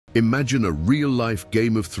Imagine a real-life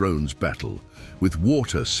Game of Thrones battle, with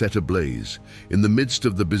water set ablaze. In the midst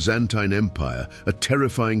of the Byzantine Empire, a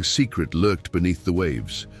terrifying secret lurked beneath the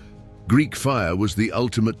waves. Greek fire was the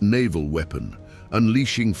ultimate naval weapon,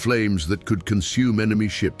 unleashing flames that could consume enemy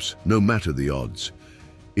ships, no matter the odds.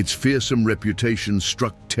 Its fearsome reputation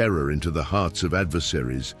struck terror into the hearts of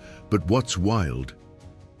adversaries. But what's wild?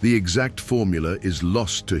 The exact formula is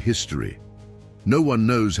lost to history. No one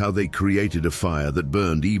knows how they created a fire that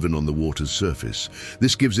burned even on the water's surface.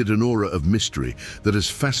 This gives it an aura of mystery that has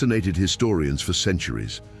fascinated historians for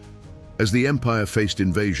centuries. As the empire faced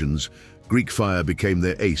invasions, Greek fire became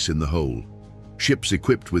their ace in the hole. Ships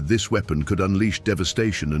equipped with this weapon could unleash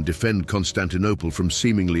devastation and defend Constantinople from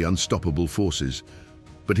seemingly unstoppable forces.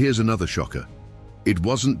 But here's another shocker. It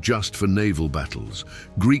wasn't just for naval battles.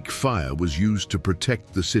 Greek fire was used to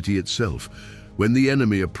protect the city itself. When the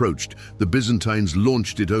enemy approached, the Byzantines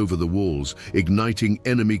launched it over the walls, igniting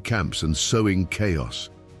enemy camps and sowing chaos.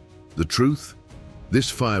 The truth? This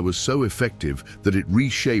fire was so effective that it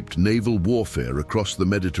reshaped naval warfare across the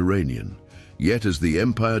Mediterranean. Yet as the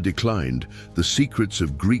empire declined, the secrets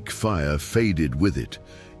of Greek fire faded with it.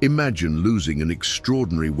 Imagine losing an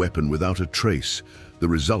extraordinary weapon without a trace. The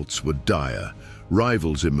results were dire.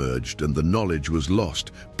 Rivals emerged and the knowledge was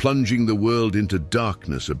lost, plunging the world into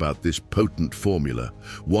darkness about this potent formula.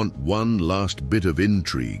 Want one last bit of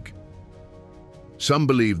intrigue? Some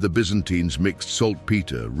believe the Byzantines mixed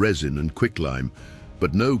saltpeter, resin and quicklime,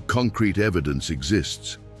 but no concrete evidence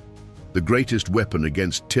exists. The greatest weapon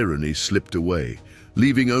against tyranny slipped away,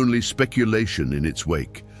 leaving only speculation in its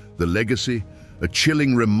wake. The legacy? A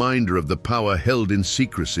chilling reminder of the power held in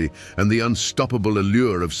secrecy and the unstoppable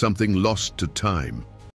allure of something lost to time.